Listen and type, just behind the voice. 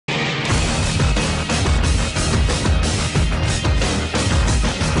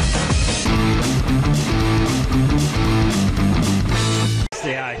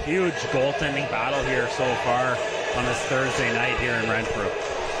goaltending battle here so far on this Thursday night here in Renfrew.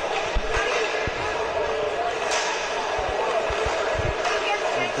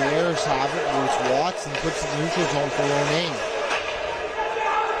 The Bears have it. Bruce Watson puts it in the neutral zone for Romaine.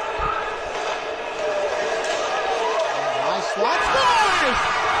 Nice slot scores!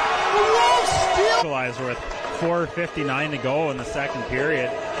 Equalizer with 4:59 to go in the second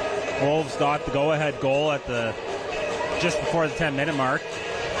period. Wolves got the go-ahead goal at the just before the 10-minute mark,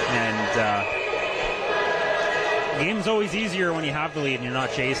 and the game's always easier when you have the lead and you're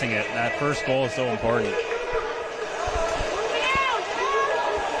not chasing it. That first goal is so important.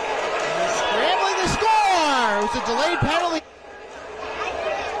 Scrambling to score! It was a delayed penalty.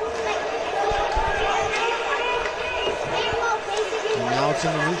 And now it's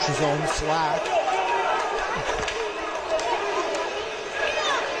in the neutral zone, Slack.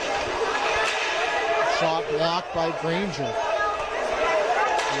 Shot blocked by Granger.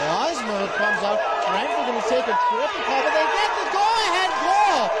 Wasmer comes out. Renfrew going to take a triple call, but they get the goal-ahead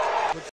goal.